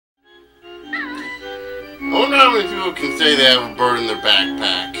I wonder how many people can say they have a bird in their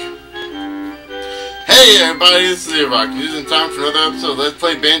backpack. Hey everybody, this is Rock. It's time for another episode of Let's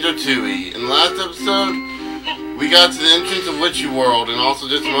Play Banjo Tooie. In the last episode, we got to the entrance of Witchyworld and also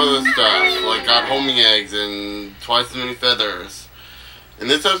did some other stuff, like got homing eggs and twice as many feathers. In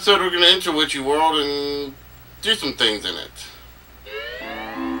this episode, we're going to enter Witchyworld and do some things in it.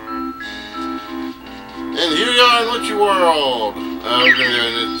 And here we are in Witchyworld. We're going to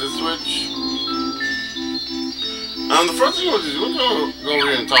do this switch. The first thing we'll do is we're going to go over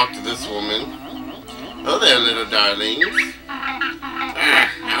here and talk to this woman. Oh there, little darlings.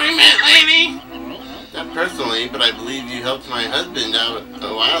 Have we met, lady? Not personally, but I believe you helped my husband out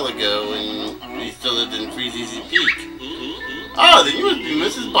a while ago when he still lived in Freeze Easy Peak. Oh, then you must be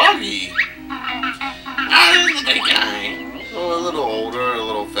Mrs. Boggy. Oh, this is a good guy. Oh, a little older, a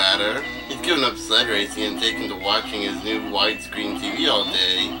little fatter. He's given up sled racing and taken to watching his new widescreen TV all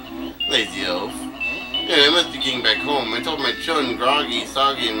day. Lazy oaf. Yeah, I must be getting back home. I told my children, Groggy,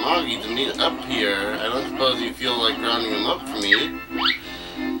 Soggy, and Moggy, to meet up here. I don't suppose you feel like rounding them up for me.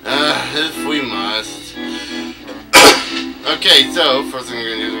 If we must. Okay, so, first thing we're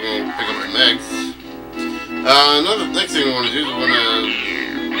going to do is we're going to pick up some eggs. Next thing we want to do is we want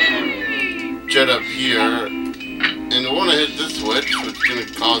to jet up here. And we want to hit this switch, which is going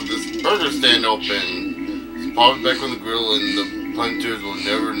to cause this burger stand open. So pop it back on the grill and the punters will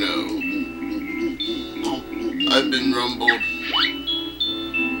never know. I've been rumbled.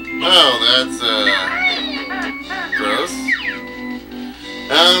 Oh, that's, gross.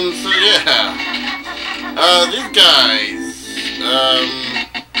 So yeah. These guys,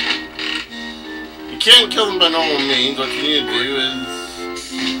 you can't kill them by normal means. What you need to do is,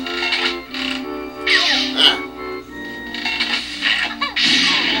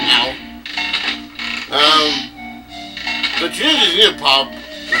 but you need to pop a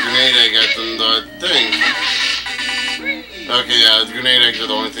grenade egg at them, the thing. Okay, yeah, the grenade eggs are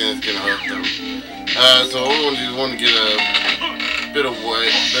the only thing that's gonna hurt them. So what we want to do is we want to get a bit of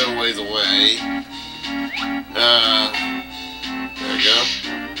ways away. There we go.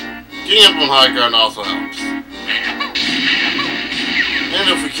 Getting up on high ground also helps. And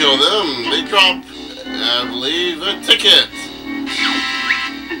if we kill them, they drop, I believe, a ticket.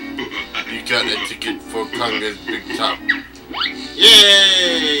 You got a ticket for Conga's Big Top.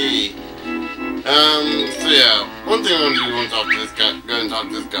 Yay! So yeah, one thing I want to do is I want to talk to this guy. Go ahead and talk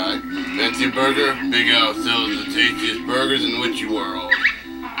to this guy. Fancy burger? Big Al sells the tastiest burgers in Witchyworld.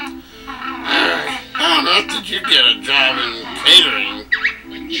 How on earth did you get a job in catering?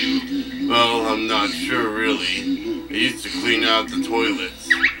 Well, I'm not sure really. I used to clean out the toilets.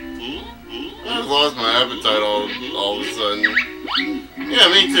 I've lost my appetite all of a sudden. Yeah,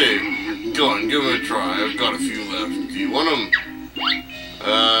 me too. Go on, give them a try. I've got a few left. Do you want them?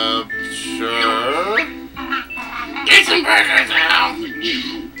 Sure. Get some burgers now!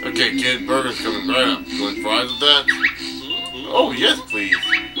 Okay, kid, burgers coming right up. You want fries with that? Oh, yes, please.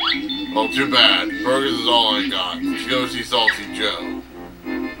 Oh, too bad. Burgers is all I got. Let's go see Salty Joe.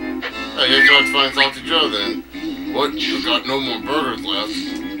 I guess I'll find Salty Joe then. What? You've got no more burgers left.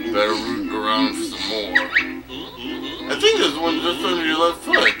 Better root around for some more. I think there's one just under your left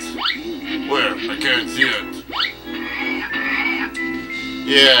foot. Where? I can't see it.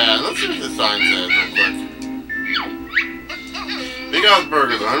 Yeah, let's see what the sign says real quick. Big Al's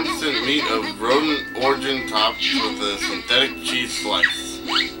Burgers, 100% meat of rodent origin topped with a synthetic cheese slice.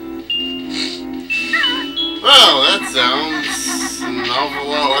 Well, that sounds an awful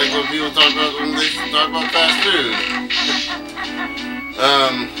lot like what people talk about when they talk about fast food.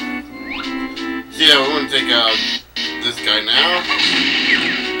 So yeah, we want to take out this guy now.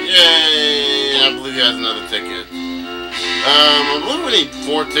 Yay! I believe he has another ticket. I believe we need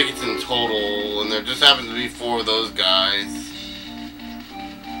 4 tickets in total, and there just happens to be 4 of those guys.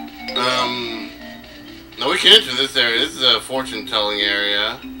 Now we can enter this area. This is a fortune-telling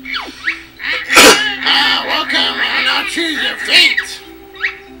area. Welcome, and now choose your fate.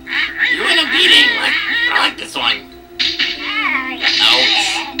 You're in a beating. I like this one. Ouch.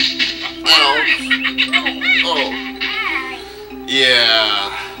 Ouch. Oh. Yeah.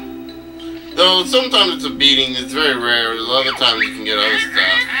 Though sometimes it's a beating, it's very rare. A lot of times you can get other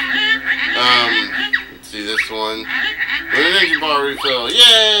stuff. Let's see this one. Win an energy bar refill.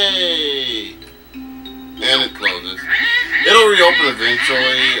 Yay! And it closes. It'll reopen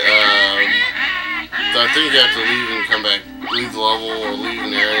eventually. So I think you have to leave and come back, leave the level or leave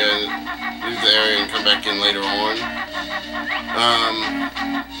the area and come back in later on.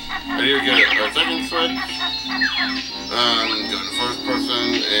 I need to get a second switch. Go to first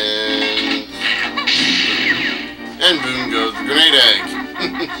person and boom goes the grenade egg.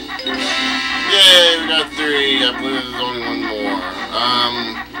 Yay, we got got 3. I believe there's only one more.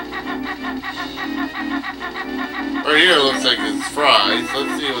 Right here it looks like it's fries.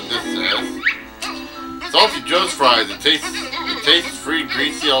 Let's see what this says. Salty Joe's fries. It tastes free,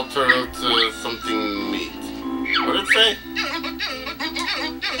 greasy alternative to something meat. What did it say?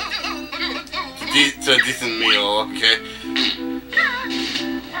 It's a decent meal, okay.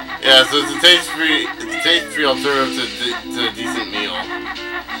 Yeah, so it's a taste-free alternative to a decent meal.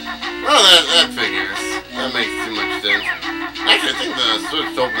 Well, that figures. That makes too much sense. Actually, I think the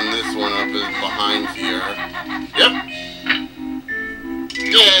switch to open this one up is behind here. Yep.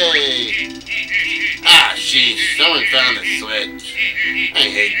 Yay! Ah, sheesh. Someone found a switch. I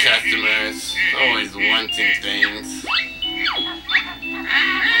hate customers. Always wanting things.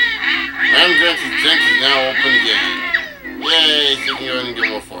 Madam Grancy's tent is now open again. Yay, so you can go ahead and get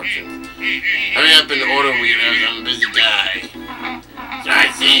more fortunes. Hurry up and order, weirdos. I'm a busy guy. So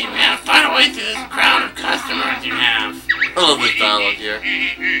I see, we have to find a way through this crowd of customers you have. I love this dialogue here.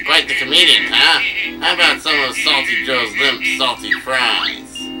 Quite the comedian, huh? How about some of Salty Joe's limp, salty fries?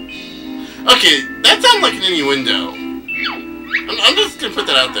 Okay, that sounds like an innuendo. I'm just gonna put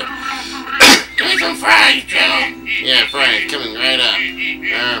that out there. Give me some fries, Joe. Yeah, fries, coming right up.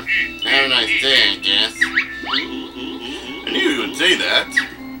 Have a nice day, I guess. I knew you would say that.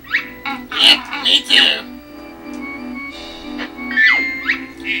 Yep, me too.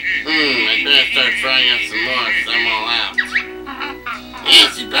 I better start frying up some more, because I'm all out.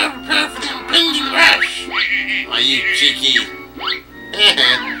 Yes, you better prepare for the impending rush. Why, you cheeky.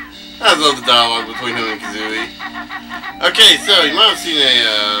 I love the dialogue between him and Kazooie. Okay, so you might have seen a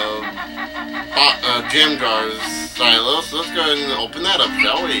Jam Guards silo, so let's go ahead and open that up,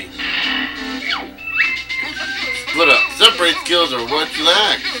 shall we? Split up. Separate skills are what you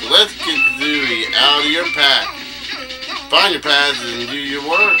lack. So let's get Kazooie out of your pack. Find your paths and do your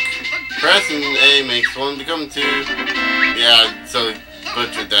work. Pressing A makes one become 2. Yeah, so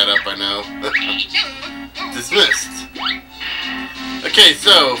butchered that up, I know. Dismissed. Okay,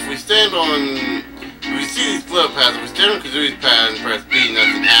 so if we stand on... If we see these split up paths, if we stand on Kazooie's pad and press B,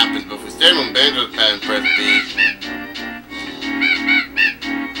 nothing happens. But if we stand on Banjo's pad and press B...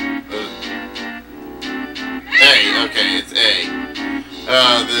 A, okay, it's A.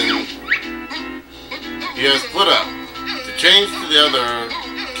 Then... You have split up. To change to the other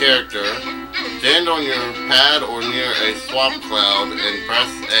character, stand on your pad or near a swap cloud and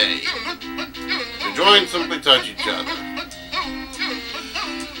press A. To join, simply touch each other.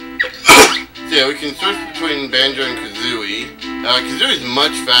 So yeah, we can switch between Banjo and Kazooie. Kazooie's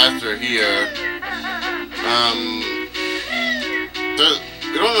much faster here.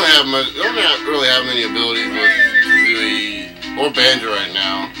 We don't really have many abilities with Kazooie or Banjo right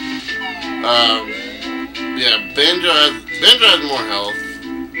now. Yeah, Banjo has more health.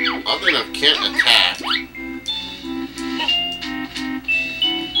 Oddly enough, can't attack.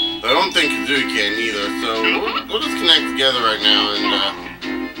 But I don't think Kazooie can either, so we'll just connect together right now and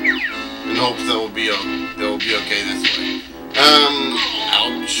in hopes that it will be okay this way.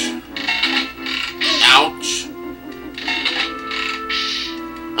 Ouch. Ouch.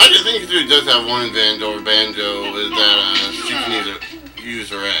 I just think Kazooie does have one advantage over Banjo, is that she can use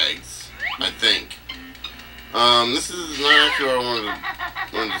her eggs. I think. This is not actually where I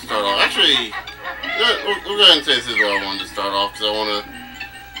wanted to start off. Actually, we'll go ahead and say this is where I wanted to start off, because I want to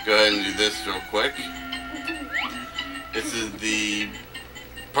go ahead and do this real quick. This is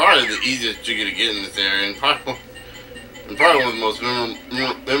probably the easiest jiggy to get in this area, and probably one of the most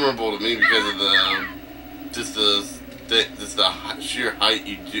memorable to me because of the sheer height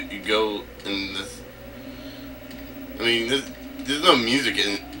you go in this. I mean, there's no music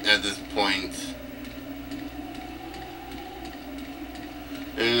at this point.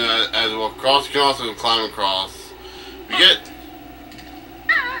 And as well cross, you can also climb across. We get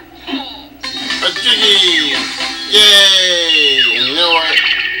a jiggy! Yay! And you know what?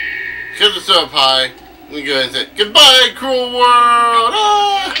 Because it's so up high, we go ahead and say, goodbye, cruel world!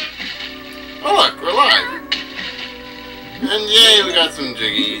 Ah! Oh look, we're alive. And yay, we got some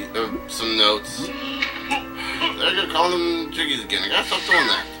jiggy, some notes. They're gonna call them jiggies again. I gotta stop doing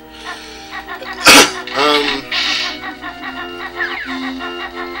that.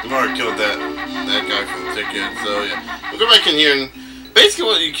 I've already killed that guy from the ticket, so yeah. We'll go back in here and basically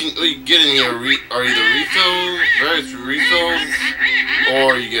what you get in here are either various refills,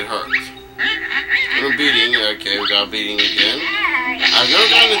 or you get hurt. We're beating, okay, we got beating again. I've never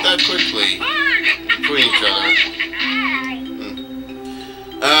gotten it that quickly between each other.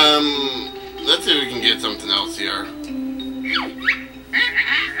 Let's see if we can get something else here.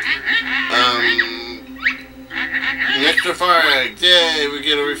 An extra fire eggs. Yay, we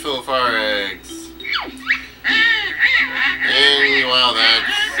get a refill of fire eggs.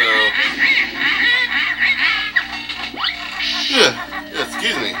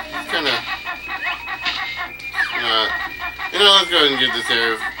 ahead and get this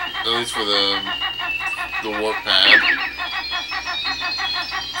area, at least for the warp pad.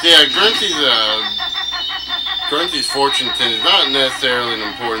 So yeah, Grunty's fortune tin is not necessarily an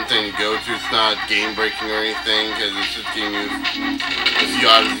important thing to go to. It's not game breaking or anything, because it's just giving you a few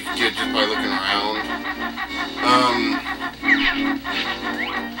items you can get just by looking around.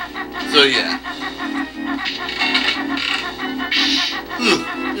 So yeah.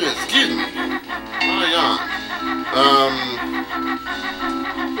 Excuse me. Oh yeah.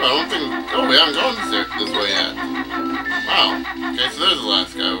 I don't think. Oh, we haven't gone this way yet. Wow. Okay, so there's the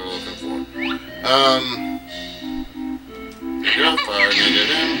last guy we're looking for. Go fire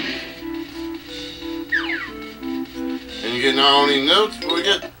negative. And you get not only notes, but we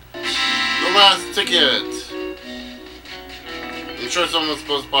get the last ticket. I'm sure someone's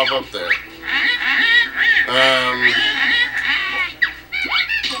supposed to pop up there.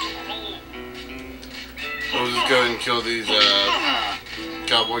 We'll just go ahead and kill these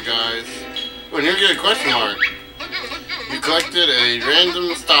cowboy guys. Oh, and here you get a question mark. You collected a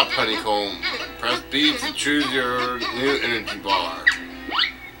random stop honeycomb. Press B to choose your new energy bar.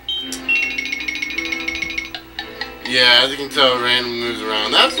 Yeah, as you can tell, it randomly moves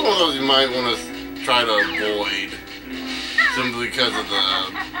around. That's one of those you might want to try to avoid, simply because of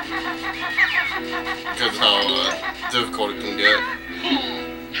how difficult it can get.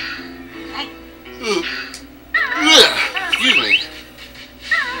 Excuse me.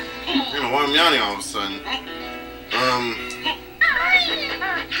 I don't know why I'm yawning all of a sudden.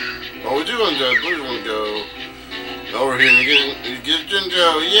 Well, we do want to go over here and you get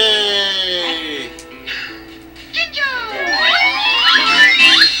Jinjo. Yay! Jinjo!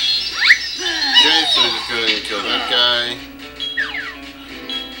 Okay, so just go ahead and kill that guy.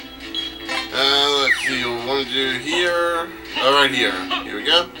 Let's see what we want to do here. Oh, right here. Here we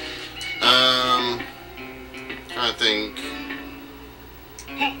go. Trying to think.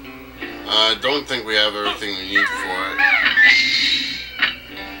 I don't think we have everything we need for it.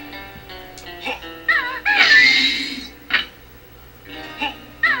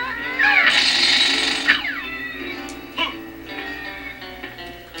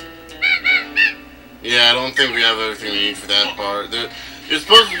 Yeah, I don't think we have everything we need for that part. You're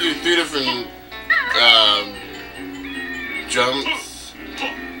supposed to do 3 different jumps,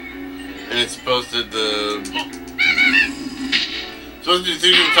 and it's supposed to do 3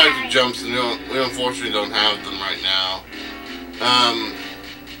 different types of jumps, and we unfortunately don't have them right now.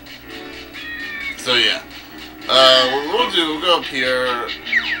 So yeah, what we'll do, we'll go up here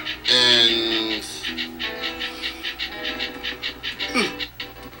and.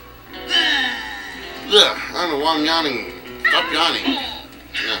 Yeah, I don't know why I'm yawning. Stop yawning.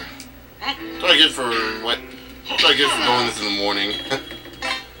 Yeah. That's what I get for doing this in the morning.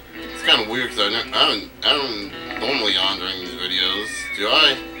 It's kind of weird because I don't normally yawn during these videos. Do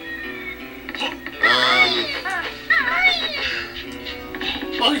I?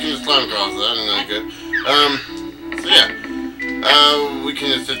 Well, you can just climb across that. Isn't that good? So yeah. We can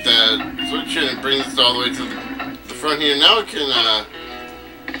just hit that switch and bring this all the way to the front here. Now we can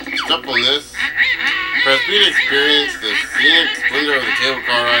step on this. Press B to experience the scenic splendor of the cable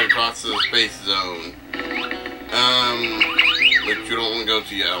car ride across the space zone. Which you don't want to go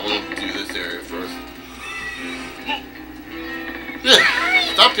to yet. I want to do this area first. Yeah,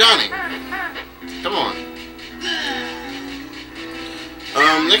 stop yawning. Come on.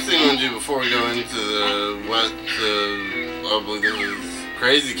 Next thing I'm going to do before we go into the I believe this is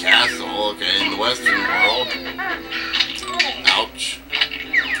Crazy Castle, okay, in the Western world. Ouch.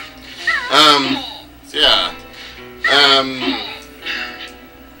 So yeah.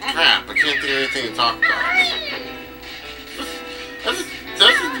 Crap, I can't think of anything to talk about.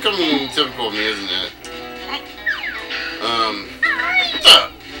 That's just becoming typical of me, isn't it?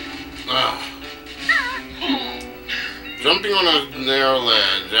 Jumping on a narrow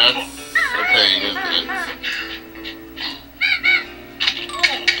ledge, that's a pain, isn't it?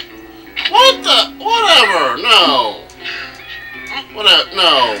 What the? Whatever! No! Whatever,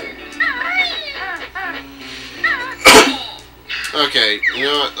 no! Okay, you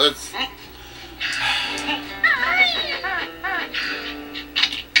know what, let's...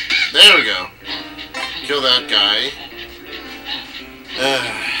 There we go. Kill that guy.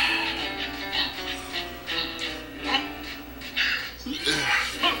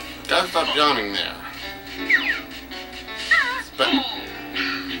 Gotta stop yawning there.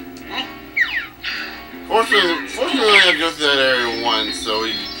 Fortunately, I go through that area once, so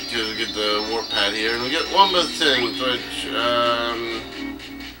we get the warp pad here, and we get one more thing, which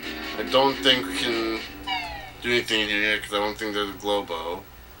I don't think we can do anything here because I don't think there's a Globo.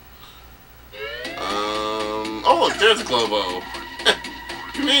 Oh, look, there's a Globo.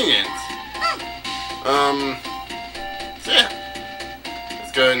 So yeah.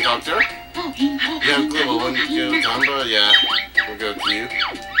 Let's go ahead and talk to her. Yeah, Glibble, when you go Tomba? Yeah, we'll go to you.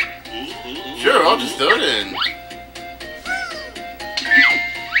 Sure, I'll just throw it in.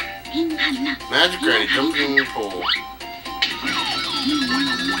 Magic ready, jumping pool.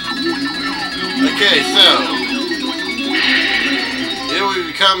 Okay, so here we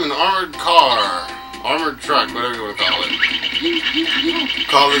become an armored car. Armored truck, whatever you want to call it.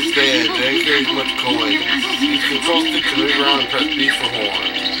 Call this van. Van carries much coins. Use control stick to move around and press B for horn.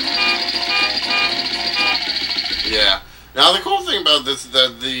 Yeah. Now the cool thing about this is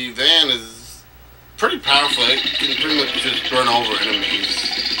that the van is pretty powerful. It can pretty much just burn over enemies.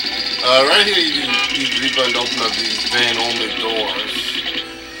 Right here you use the B button to open up these van-only doors.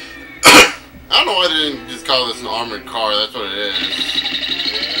 I don't know why they didn't just call this an armored car. That's what it is.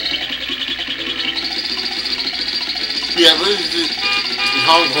 Yeah, but the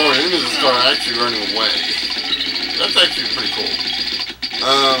honk horn enemies will start actually running away. That's actually pretty cool.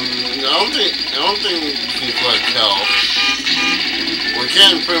 I don't think you can collect health. We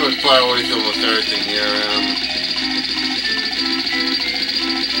can pretty much fly away to almost everything here.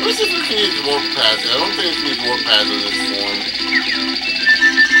 Let's see if we can use warp pads. I don't think we can use warp pads in this form.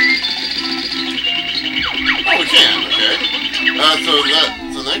 Oh, we can. Okay. So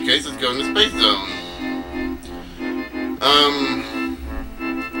in that case, let's go into Space Zone.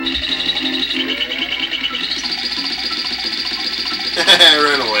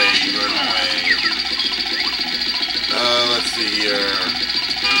 Run away. Let's see here.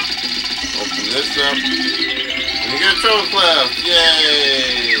 Open this up. And we get a trophy left.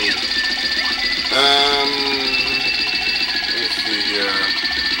 Yay! Let's see here.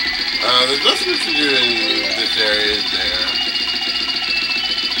 There's nothing we can do in this area, is there?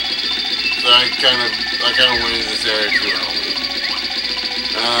 So I kind of went into this area too early.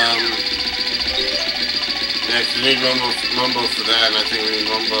 Next we need Mumbo for that, and I think we need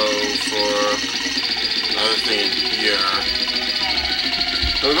Mumbo for another thing in here.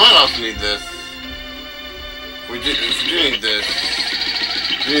 But we might also need this. If we do need this,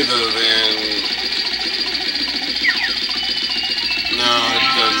 we need the van. No, it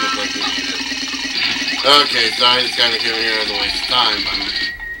doesn't look like we need it. Okay, so I just kind of came here as a waste of time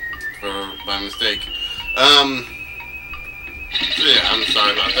by mistake. So yeah, I'm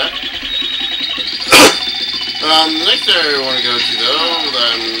sorry about that. The next area we want to go to, though,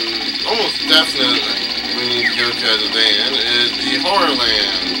 that I'm almost definitely we need to go to as a van, is the Horror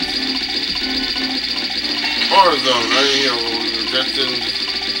Land. Horror Zone, right here, where we were just in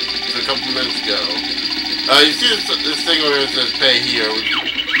just a couple minutes ago. You see this thing over here that says pay here. We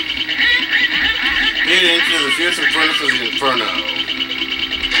get into the fearsome furnace of the Inferno.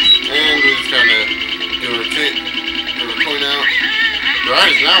 And we just kind of give her a point out. The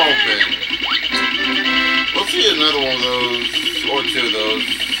ride is now open. We'll see another one of those, or two of those,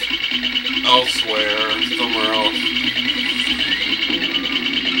 elsewhere, somewhere else.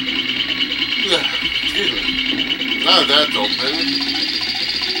 Excuse me. Now that that's open,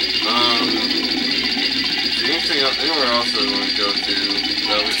 anywhere else that we want to go to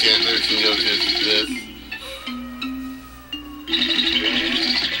that we can go to is this.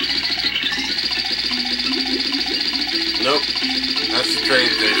 Nope. That's the train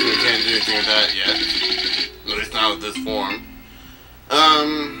station. We can't do anything with that yet. At least not with this form.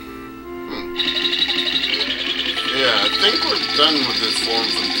 Yeah, I think we're done with this form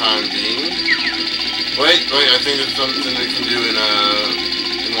for the time being. Wait, I think there's something we can do in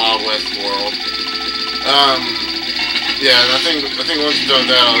Wild West World. Yeah, and I think once you're done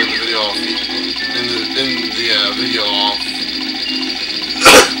with that, I'll leave the video off. Video off.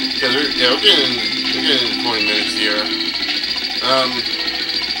 Because we're getting into 20 minutes here.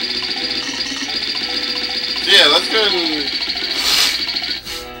 So yeah, let's go ahead and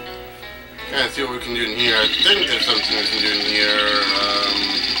kind of see what we can do in here. I think there's something we can do in here.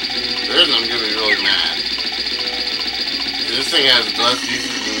 If there isn't, I'm gonna be really mad. This thing has less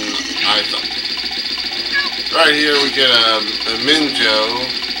uses than I thought. Right here we get a Minjo,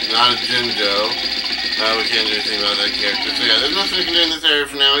 not a Jinjo. We can't do anything about that character. So yeah, there's nothing we can do in this area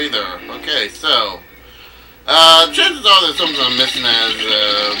for now either. Okay, so chances are there's something I'm missing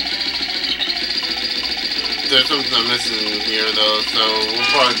there's something I'm missing here though, so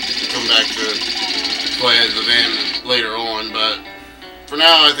we'll probably come back to play as the van later on, but for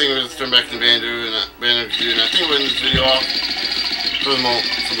now I think we'll just turn back to Banjo-Kazooie, and I think we'll end this video off for the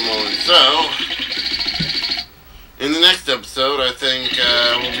moment. So in the next episode I think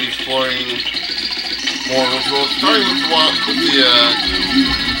we'll be exploring more Witchworld, starting with the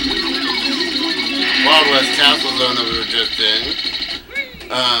Wild West Castle Zone that we were just in.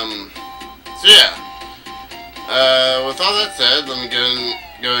 So yeah. With all that said, let me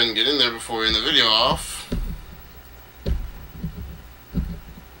go ahead and get in there before we end the video off.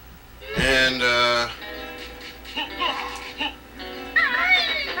 And,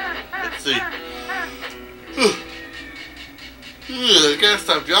 let's see. I gotta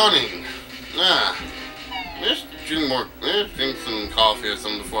stop yawning. Let's drink some coffee or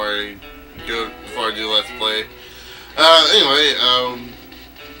something before I do Let's Play. Anyway,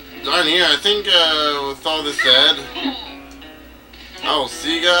 on here, I think, with all this said, I will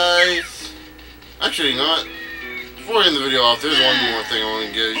see you guys. Actually, you know what? Before we end the video off, there's one more thing I want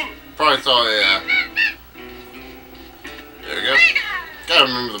to get. You probably saw a, there we go. Gotta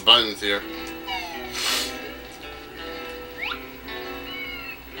remember the buttons here.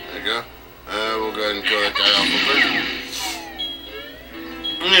 There we go. We'll go ahead and kill that guy off real quick.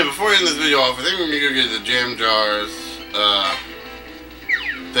 Yeah, before we end this video off, I think we're gonna go get the jam jars,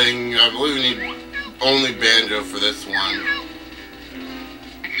 thing. I believe we need only Banjo for this one.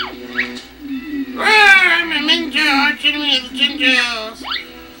 I'm a ninja, shoot me at the ninjas.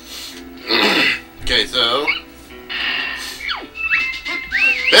 Okay, so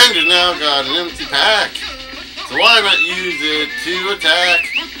Banjo now got an empty pack, so why not use it to attack?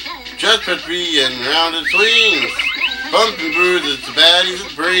 Just put B and rounded swings, bump and bruises to baddies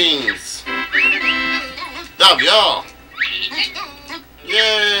it brings. That'll be all.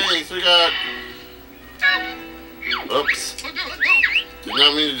 Yay! So we got. Oops. Did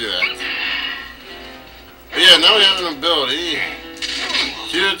not mean to do that. But yeah, now we have an ability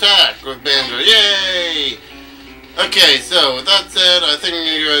to attack with Banjo. Yay! Okay, so with that said, I think I'm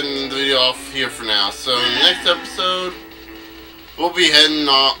gonna go ahead and end the video off here for now. So in the next episode, we'll be heading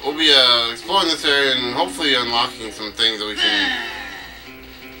off. We'll be exploring this area and hopefully unlocking some things that we can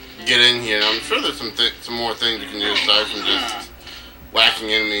get in here. I'm sure there's some more things you can do aside from just whacking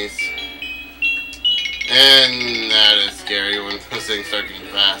enemies. And that is scary when those things start getting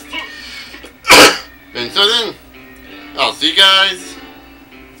fast. And so then, I'll see you guys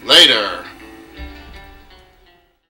later.